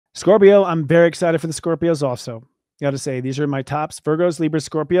Scorpio, I'm very excited for the Scorpios also. Got to say, these are my tops: Virgos, Libras,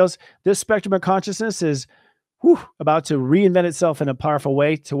 Scorpios. This spectrum of consciousness is about to reinvent itself in a powerful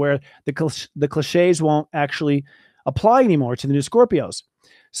way to where the cliches won't actually apply anymore to the new Scorpios.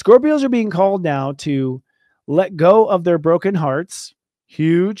 Scorpios are being called now to let go of their broken hearts.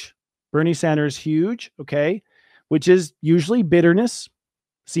 Huge. Bernie Sanders, huge. Okay. Which is usually bitterness,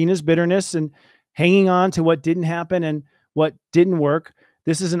 seen as bitterness and hanging on to what didn't happen and what didn't work.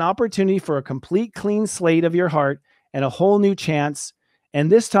 This is an opportunity for a complete clean slate of your heart and a whole new chance.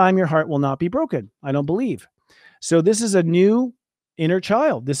 And this time your heart will not be broken, I don't believe. So this is a new inner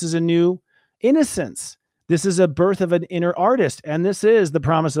child. This is a new innocence. This is a birth of an inner artist. And this is the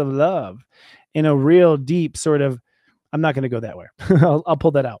promise of love in a real deep sort of, I'm not going to go that way. I'll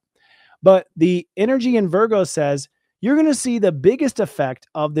pull that out. But the energy in Virgo says you're going to see the biggest effect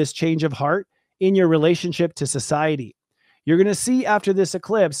of this change of heart in your relationship to society. You're going to see after this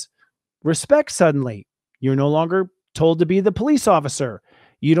eclipse, respect suddenly. You're no longer told to be the police officer.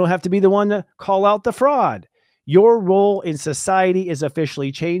 You don't have to be the one to call out the fraud. Your role in society is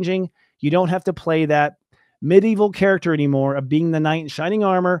officially changing. You don't have to play that medieval character anymore of being the knight in shining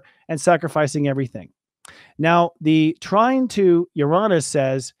armor and sacrificing everything. Now, the trine to Uranus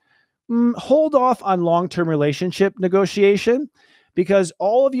says, hold off on long-term relationship negotiation, because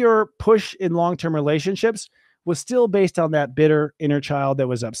all of your push in long-term relationships was still based on that bitter inner child that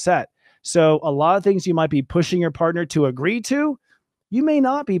was upset. So a lot of things you might be pushing your partner to agree to, you may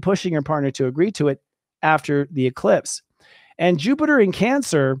not be pushing your partner to agree to it after the eclipse. And Jupiter in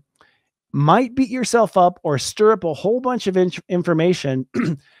Cancer might beat yourself up or stir up a whole bunch of information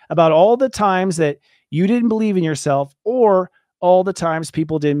about all the times that you didn't believe in yourself or all the times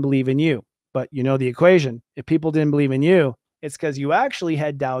people didn't believe in you. But you know the equation. If people didn't believe in you, it's because you actually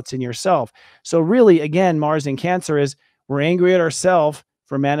had doubts in yourself. So really, again, Mars in Cancer is we're angry at ourselves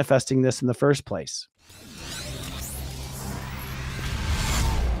for manifesting this in the first place.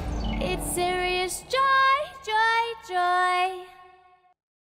 It's serious job.